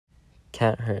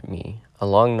Can't Hurt Me, a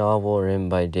long novel written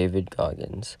by David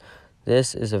Goggins.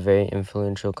 This is a very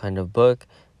influential kind of book,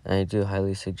 and I do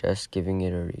highly suggest giving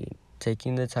it a read.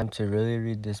 Taking the time to really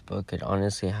read this book could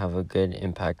honestly have a good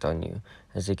impact on you,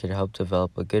 as it could help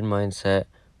develop a good mindset,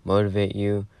 motivate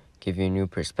you, give you a new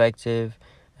perspective,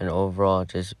 and overall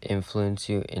just influence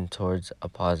you in towards a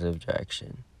positive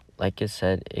direction. Like I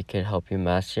said, it could help you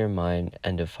master your mind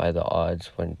and defy the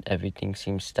odds when everything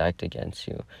seems stacked against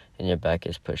you and your back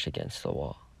is pushed against the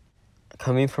wall.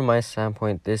 Coming from my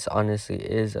standpoint, this honestly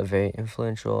is a very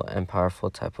influential and powerful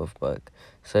type of book.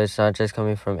 So it's not just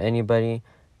coming from anybody,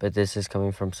 but this is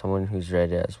coming from someone who's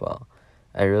read it as well.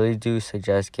 I really do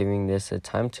suggest giving this a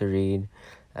time to read,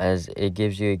 as it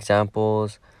gives you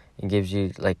examples, it gives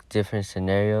you like different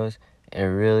scenarios, and it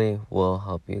really will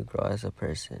help you grow as a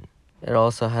person. It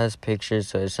also has pictures,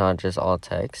 so it's not just all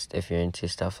text if you're into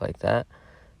stuff like that.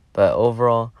 But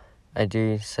overall, I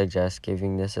do suggest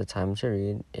giving this a time to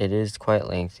read. It is quite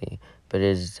lengthy, but it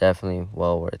is definitely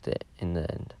well worth it in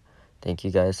the end. Thank you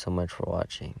guys so much for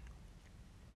watching.